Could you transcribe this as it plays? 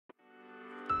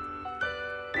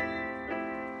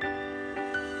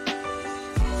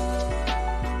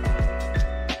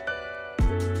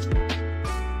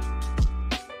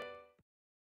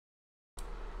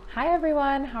Hi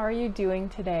everyone, how are you doing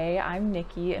today? I'm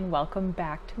Nikki and welcome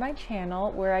back to my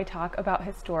channel where I talk about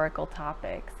historical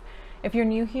topics. If you're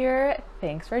new here,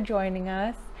 thanks for joining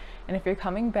us. And if you're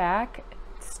coming back,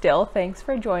 still thanks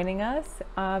for joining us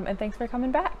and thanks for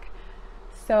coming back.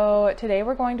 So today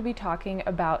we're going to be talking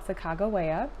about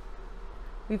Sacagawea.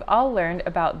 We've all learned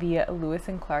about the Lewis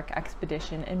and Clark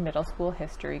expedition in middle school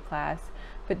history class,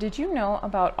 but did you know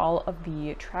about all of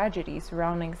the tragedy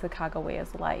surrounding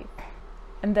Sacagawea's life?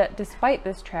 And that despite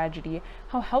this tragedy,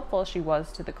 how helpful she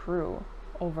was to the crew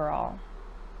overall.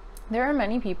 There are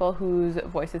many people whose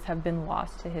voices have been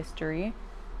lost to history,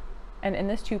 and in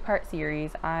this two-part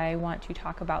series, I want to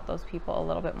talk about those people a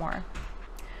little bit more.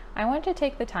 I want to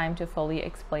take the time to fully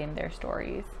explain their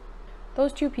stories.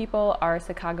 Those two people are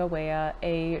Sacagawea,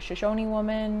 a Shoshone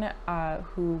woman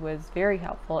who was very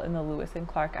helpful in the Lewis and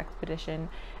Clark expedition,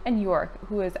 and York,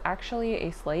 who was actually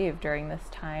a slave during this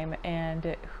time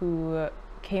and who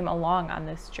came along on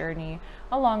this journey,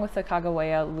 along with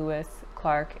Sacagawea, Lewis,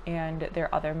 Clark, and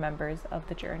their other members of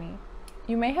the journey.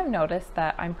 You may have noticed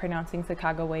that I'm pronouncing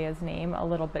Sacagawea's name a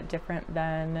little bit different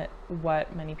than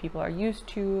what many people are used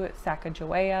to,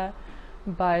 Sacagawea,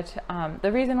 but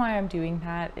the reason why I'm doing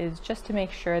that is just to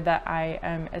make sure that I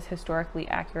am as historically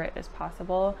accurate as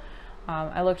possible.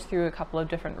 I looked through a couple of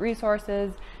different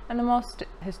resources, and the most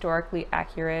historically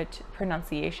accurate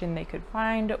pronunciation they could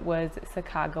find was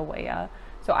Sacagawea,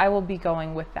 so I will be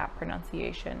going with that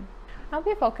pronunciation. I'll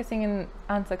be focusing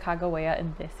on Sacagawea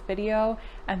in this video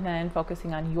and then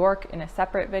focusing on York in a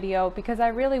separate video because I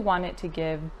really wanted to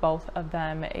give both of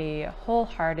them a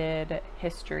wholehearted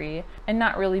history and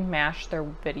not really mash their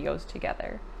videos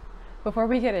together. Before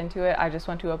we get into it, I just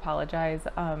want to apologize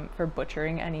for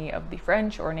butchering any of the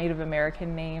French or Native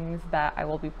American names that I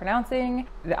will be pronouncing.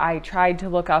 I tried to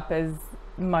look up as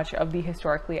much of the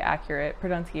historically accurate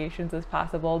pronunciations as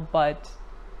possible, but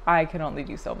I can only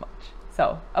do so much.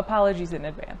 So apologies in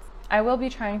advance. I will be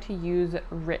trying to use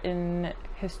written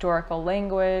historical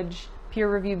language,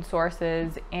 peer-reviewed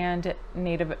sources, and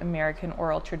Native American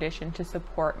oral tradition to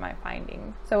support my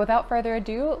findings. So without further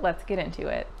ado, let's get into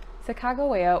it.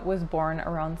 Sacagawea was born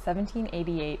around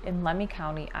 1788 in Lemhi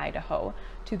County, Idaho,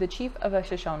 to the chief of a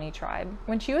Shoshone tribe.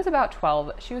 When she was about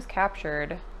 12, she was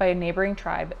captured by a neighboring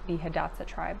tribe, the Hidatsa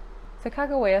tribe.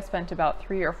 Sacagawea spent about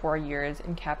 3 or 4 years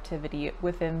in captivity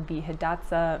within the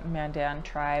Hidatsa Mandan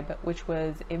tribe, which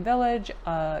was a village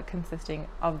consisting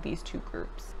of these two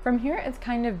groups. From here, it's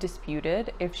kind of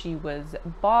disputed if she was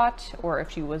bought or if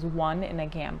she was won in a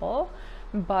gamble,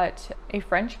 but a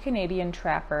French-Canadian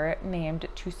trapper named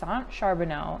Toussaint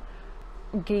Charbonneau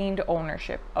gained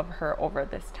ownership of her over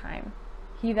this time.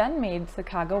 He then made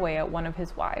Sacagawea one of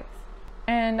his wives.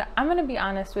 And I'm gonna be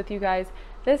honest with you guys,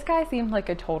 this guy seemed like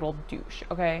a total douche,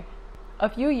 okay? A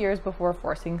few years before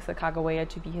forcing Sacagawea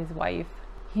to be his wife,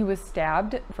 he was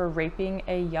stabbed for raping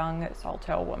a young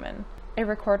Saulteaux woman. A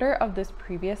recorder of this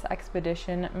previous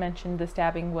expedition mentioned the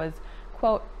stabbing was,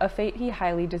 quote, a fate he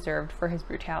highly deserved for his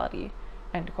brutality,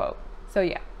 end quote. So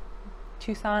yeah,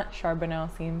 Toussaint Charbonneau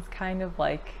seems kind of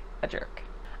like a jerk.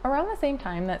 Around the same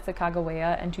time that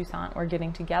Sacagawea and Toussaint were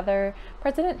getting together,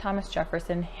 President Thomas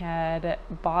Jefferson had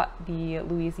bought the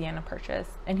Louisiana Purchase,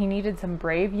 and he needed some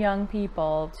brave young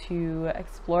people to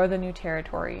explore the new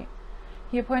territory.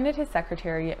 He appointed his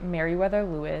secretary, Meriwether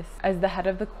Lewis, as the head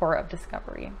of the Corps of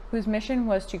Discovery, whose mission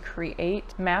was to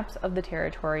create maps of the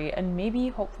territory and maybe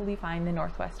hopefully find the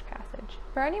Northwest Passage.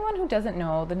 For anyone who doesn't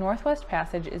know, the Northwest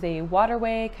Passage is a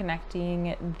waterway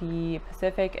connecting the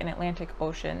Pacific and Atlantic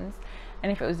Oceans,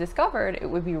 and if it was discovered, it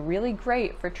would be really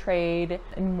great for trade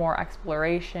and more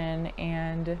exploration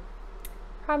and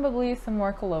probably some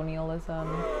more colonialism.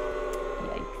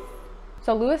 Yikes.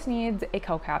 So Lewis needs a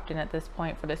co-captain at this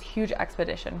point for this huge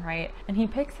expedition, right? And he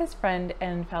picks his friend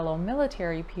and fellow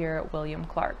military peer, William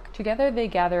Clark. Together they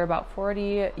gather about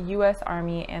 40 U.S.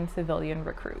 Army and civilian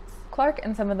recruits. Clark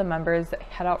and some of the members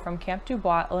head out from Camp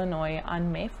Dubois, Illinois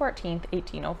on May 14,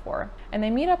 1804, and they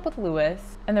meet up with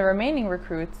Lewis and the remaining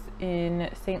recruits in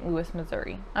St. Louis,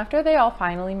 Missouri. After they all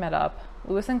finally met up,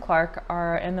 Lewis and Clark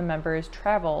and the members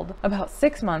traveled about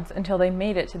 6 months until they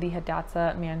made it to the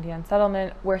Hidatsa Mandan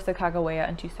settlement where Sacagawea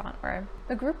and Toussaint were.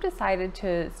 The group decided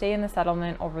to stay in the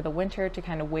settlement over the winter to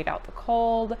kind of wait out the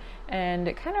cold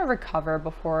and kind of recover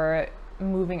before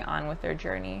moving on with their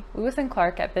journey. Lewis and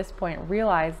Clark at this point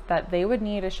realized that they would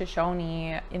need a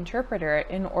Shoshone interpreter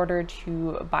in order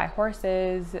to buy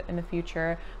horses in the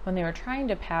future when they were trying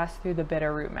to pass through the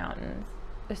Bitterroot Mountains.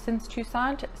 Since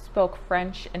Toussaint spoke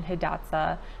French and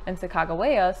Hidatsa and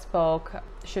Sacagawea spoke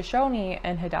Shoshone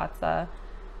and Hidatsa,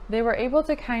 they were able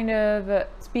to kind of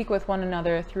speak with one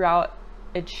another throughout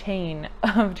a chain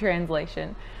of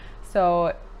translation.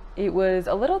 So it was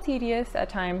a little tedious at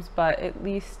times, but at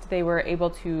least they were able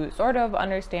to sort of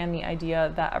understand the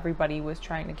idea that everybody was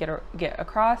trying to get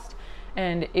across.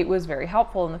 And it was very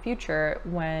helpful in the future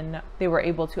when they were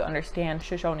able to understand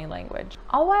Shoshone language.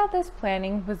 All while this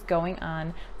planning was going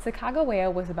on,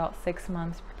 Sacagawea was about 6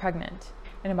 months pregnant.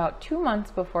 And about 2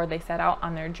 months before they set out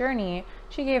on their journey,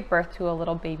 she gave birth to a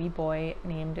little baby boy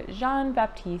named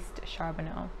Jean-Baptiste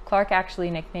Charbonneau. Clark actually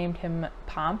nicknamed him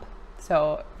Pomp.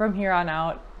 So from here on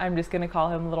out, I'm just gonna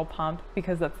call him Little Pomp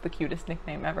because that's the cutest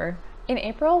nickname ever. In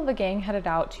April, the gang headed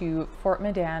out to Fort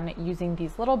Medan using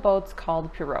these little boats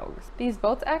called pirogues. These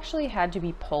boats actually had to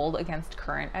be pulled against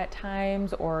current at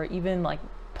times, or even like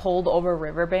pulled over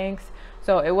riverbanks.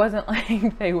 So it wasn't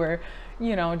like they were,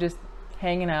 you know, just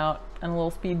hanging out on a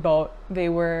little speedboat. They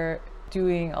were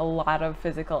doing a lot of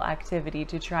physical activity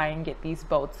to try and get these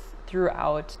boats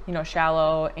throughout, you know,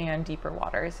 shallow and deeper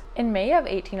waters. In May of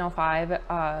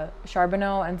 1805,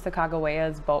 Charbonneau and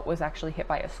Sacagawea's boat was actually hit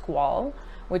by a squall,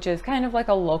 which is kind of like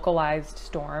a localized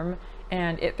storm,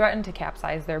 and it threatened to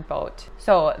capsize their boat.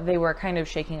 So they were kind of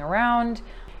shaking around.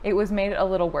 It was made a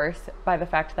little worse by the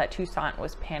fact that Toussaint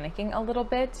was panicking a little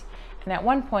bit, and at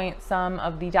one point some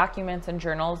of the documents and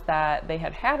journals that they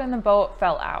had in the boat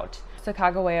fell out.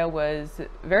 Sacagawea was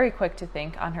very quick to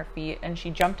think on her feet, and she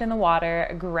jumped in the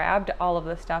water, grabbed all of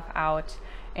the stuff out,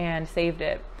 and saved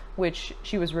it, which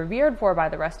she was revered for by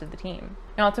the rest of the team.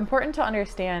 Now, it's important to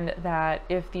understand that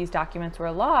if these documents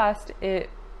were lost,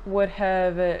 it would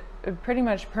have pretty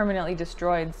much permanently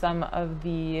destroyed some of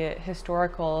the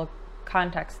historical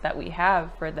context that we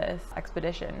have for this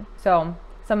expedition. So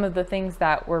some of the things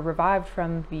that were revived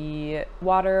from the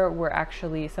water were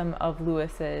actually some of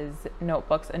Lewis's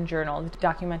notebooks and journals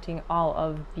documenting all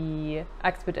of the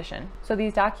expedition. So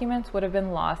these documents would have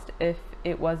been lost if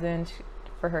it wasn't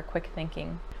for her quick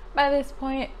thinking. By this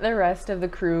point, the rest of the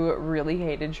crew really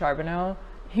hated Charbonneau.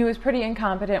 He was pretty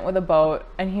incompetent with a boat,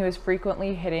 and he was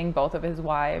frequently hitting both of his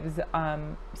wives,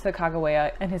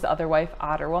 Sacagawea and his other wife,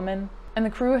 Otter Woman. And the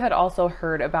crew had also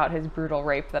heard about his brutal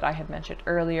rape that I had mentioned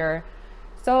earlier.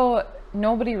 So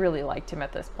nobody really liked him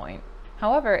at this point.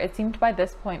 However, it seemed by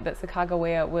this point that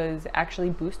Sacagawea was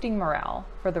actually boosting morale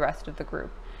for the rest of the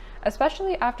group,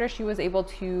 especially after she was able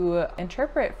to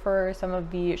interpret for some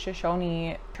of the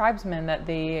Shoshone tribesmen that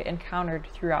they encountered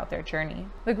throughout their journey.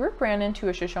 The group ran into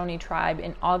a Shoshone tribe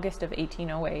in August of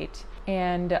 1808,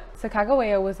 and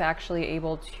Sacagawea was actually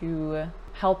able to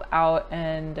help out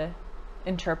and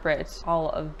interpret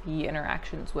all of the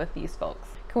interactions with these folks.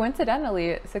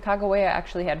 Coincidentally, Sacagawea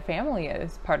actually had family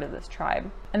as part of this tribe,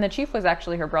 and the chief was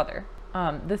actually her brother.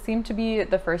 This seemed to be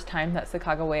the first time that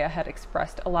Sacagawea had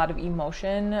expressed a lot of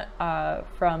emotion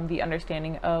from the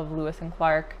understanding of Lewis and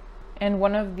Clark. And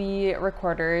one of the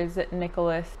recorders,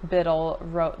 Nicholas Biddle,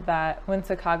 wrote that when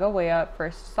Sacagawea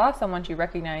first saw someone she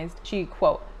recognized, she,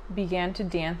 quote, began to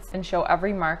dance and show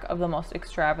every mark of the most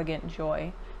extravagant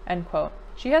joy, end quote.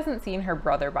 She hasn't seen her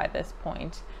brother by this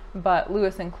point, but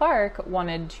Lewis and Clark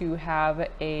wanted to have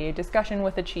a discussion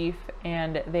with the chief,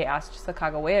 and they asked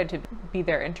Sacagawea to be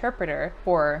their interpreter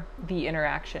for the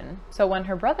interaction. So when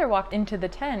her brother walked into the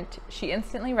tent, she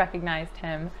instantly recognized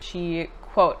him. She,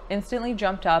 quote, instantly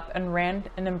jumped up and ran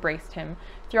and embraced him,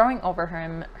 throwing over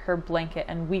him her blanket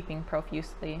and weeping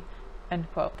profusely, end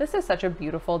quote. This is such a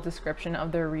beautiful description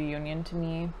of their reunion to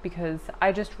me, because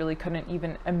I just really couldn't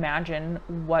even imagine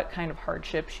what kind of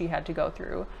hardship she had to go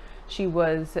through. She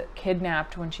was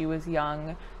kidnapped when she was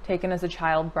young, taken as a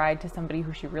child bride to somebody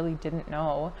who she really didn't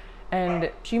know,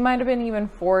 and she might have been even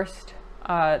forced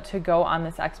to go on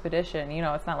this expedition. You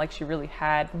know, it's not like she really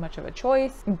had much of a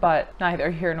choice, but neither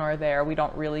here nor there. We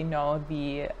don't really know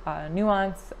the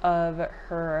nuance of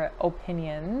her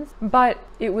opinions, but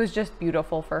it was just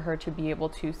beautiful for her to be able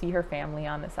to see her family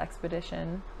on this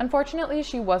expedition. Unfortunately,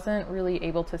 she wasn't really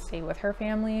able to stay with her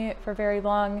family for very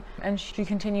long, and she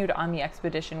continued on the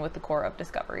expedition with the Corps of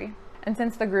Discovery. And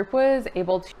since the group was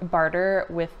able to barter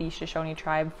with the Shoshone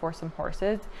tribe for some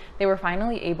horses, they were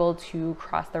finally able to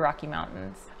cross the Rocky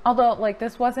Mountains. Although, like,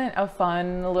 this wasn't a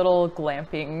fun little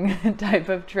glamping type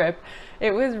of trip,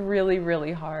 it was really,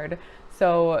 really hard.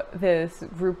 So this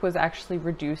group was actually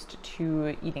reduced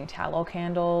to eating tallow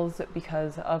candles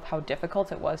because of how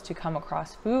difficult it was to come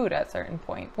across food at certain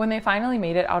points. When they finally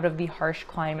made it out of the harsh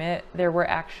climate, there were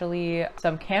actually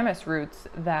some camas roots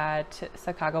that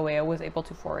Sacagawea was able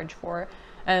to forage for.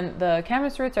 And the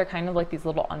camas roots are kind of like these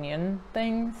little onion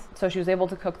things. So she was able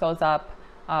to cook those up,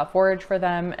 forage for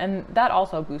them, and that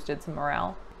also boosted some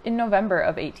morale. In November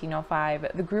of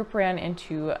 1805, the group ran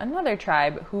into another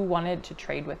tribe who wanted to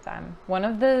trade with them. One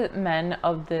of the men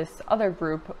of this other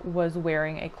group was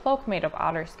wearing a cloak made of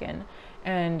otter skin,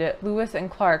 And Lewis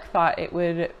and Clark thought it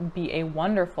would be a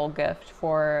wonderful gift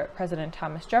for President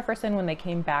Thomas Jefferson when they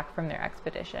came back from their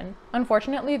expedition.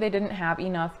 Unfortunately, they didn't have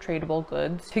enough tradable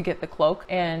goods to get the cloak,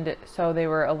 and so they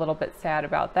were a little bit sad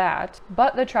about that.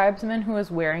 But the tribesman who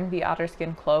was wearing the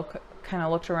otterskin cloak kind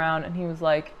of looked around and he was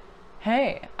like,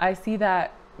 "Hey, I see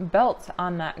that belt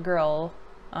on that girl.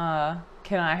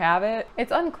 Can I have it?"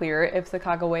 It's unclear if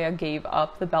Sacagawea gave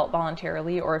up the belt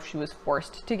voluntarily or if she was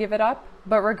forced to give it up.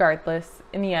 But regardless,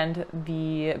 in the end,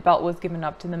 the belt was given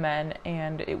up to the men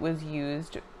and it was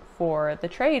used for the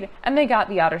trade, and they got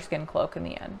the otterskin cloak in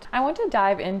the end. I want to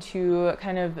dive into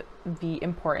kind of the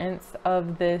importance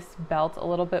of this belt a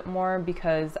little bit more,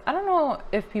 because I don't know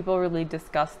if people really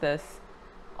discuss this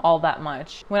all that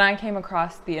much. When I came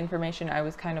across the information, I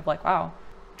was kind of like, wow,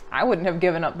 I wouldn't have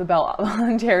given up the belt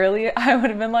voluntarily. I would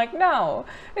have been like, no,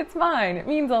 it's mine. It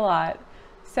means a lot.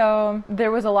 So there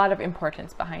was a lot of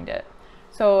importance behind it.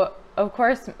 So of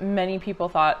course, many people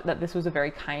thought that this was a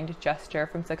very kind gesture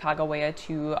from Sacagawea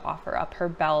to offer up her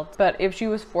belt. But if she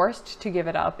was forced to give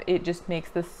it up, it just makes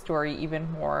this story even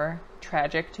more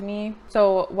tragic to me.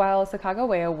 So while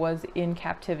Sacagawea was in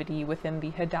captivity within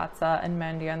the Hidatsa and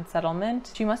Mandan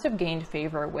settlement, she must have gained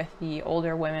favor with the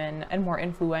older women and more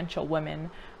influential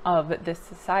women of this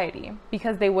society,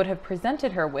 because they would have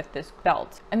presented her with this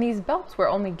belt. And these belts were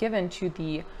only given to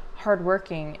the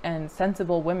hardworking and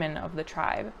sensible women of the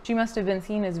tribe. She must have been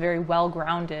seen as very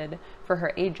well-grounded for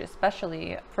her age,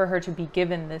 especially for her to be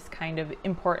given this kind of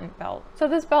important belt. So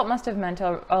this belt must have meant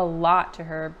a lot to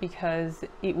her, because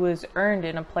it was earned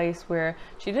in a place where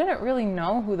she didn't really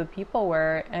know who the people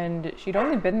were, and she'd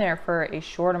only been there for a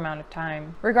short amount of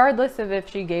time. Regardless of if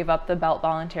she gave up the belt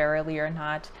voluntarily or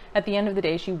not, at the end of the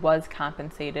day, she was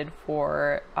compensated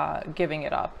for giving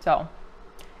it up. So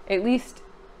at least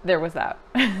there was that.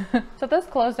 So this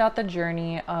closed out the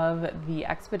journey of the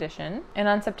expedition, and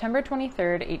on September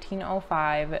 23rd,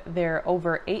 1805, their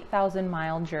over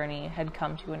 8,000-mile journey had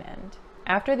come to an end.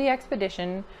 After the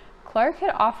expedition, Clark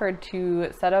had offered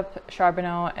to set up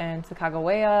Charbonneau and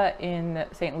Sacagawea in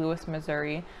St. Louis,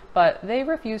 Missouri, but they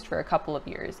refused for a couple of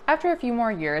years. After a few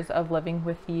more years of living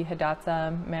with the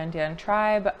Hidatsa Mandan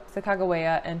tribe,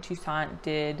 Sacagawea and Toussaint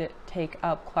did take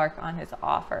up Clark on his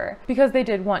offer, because they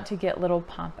did want to get little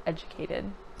Pomp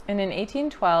educated. And in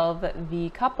 1812, the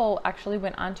couple actually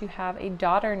went on to have a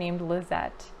daughter named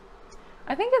Lizette.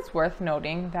 I think it's worth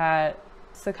noting that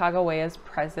Sacagawea's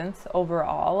presence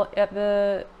overall at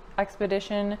the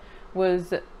expedition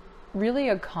was really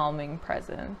a calming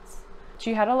presence.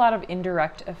 She had a lot of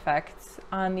indirect effects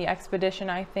on the expedition,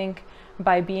 I think,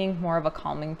 by being more of a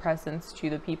calming presence to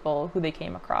the people who they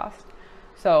came across.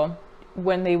 So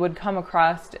when they would come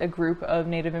across a group of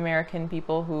Native American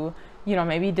people who, you know,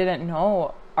 maybe didn't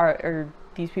know, are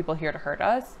these people here to hurt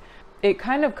us, it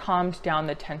kind of calmed down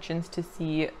the tensions to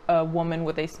see a woman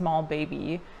with a small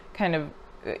baby kind of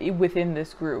within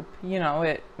this group. You know,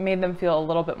 it made them feel a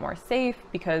little bit more safe,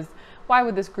 because why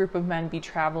would this group of men be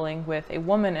traveling with a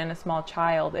woman and a small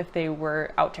child if they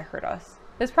were out to hurt us?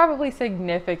 This probably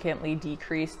significantly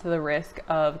decreased the risk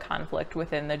of conflict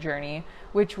within the journey,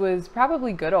 which was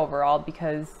probably good overall,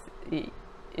 because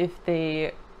if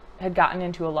they had gotten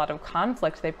into a lot of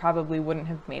conflict, they probably wouldn't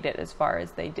have made it as far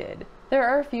as they did. There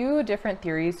are a few different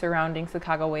theories surrounding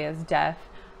Sacagawea's death,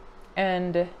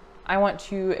 and I want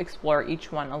to explore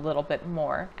each one a little bit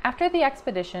more. After the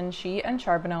expedition, she and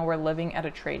Charbonneau were living at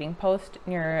a trading post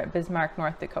near Bismarck,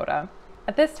 North Dakota.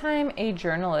 At this time, a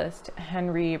journalist,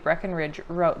 Henry Breckenridge,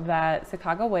 wrote that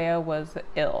Sacagawea was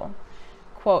ill,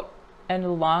 quote,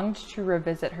 and longed to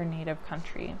revisit her native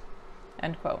country,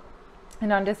 end quote.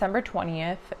 And on December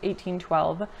 20th,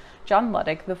 1812, John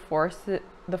Luddick, the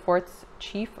fort's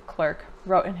chief clerk,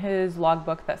 wrote in his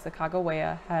logbook that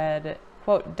Sacagawea had,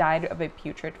 quote, died of a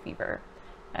putrid fever,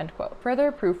 end quote.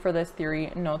 Further proof for this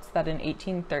theory notes that in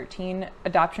 1813,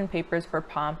 adoption papers for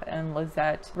Pomp and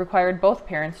Lizette required both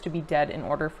parents to be dead in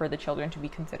order for the children to be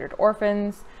considered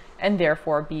orphans and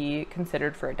therefore be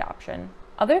considered for adoption.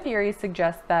 Other theories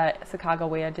suggest that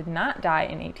Sacagawea did not die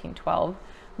in 1812,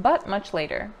 but much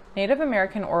later. Native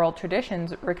American oral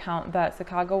traditions recount that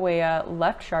Sacagawea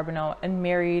left Charbonneau and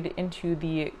married into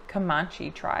the Comanche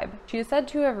tribe. She is said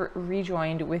to have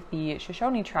rejoined with the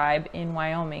Shoshone tribe in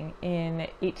Wyoming in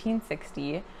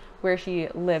 1860, where she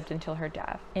lived until her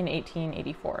death in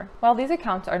 1884. While these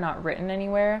accounts are not written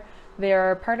anywhere, they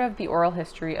are part of the oral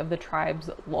history of the tribes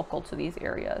local to these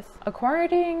areas.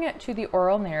 According to the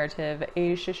oral narrative,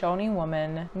 a Shoshone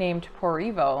woman named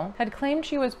Porivo had claimed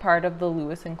she was part of the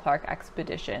Lewis and Clark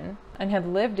expedition and had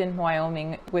lived in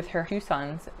Wyoming with her 2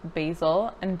 sons,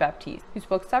 Basil and Baptiste, who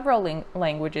spoke several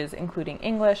languages, including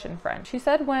English and French. She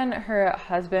said when her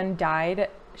husband died,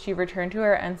 she returned to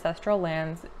her ancestral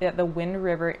lands at the Wind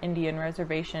River Indian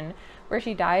Reservation, where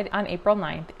she died on April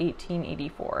 9th,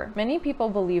 1884. Many people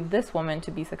believe this woman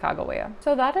to be Sacagawea.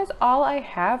 So that is all I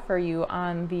have for you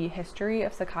on the history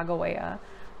of Sacagawea.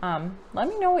 Let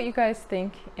me know what you guys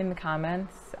think in the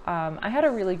comments. I had a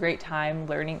really great time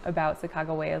learning about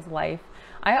Sacagawea's life.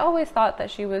 I always thought that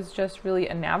she was just really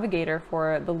a navigator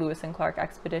for the Lewis and Clark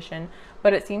expedition,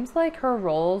 but it seems like her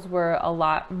roles were a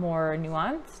lot more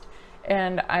nuanced,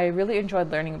 and I really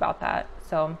enjoyed learning about that.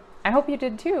 So I hope you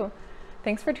did too.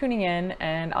 Thanks for tuning in,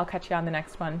 and I'll catch you on the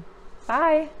next one.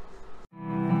 Bye!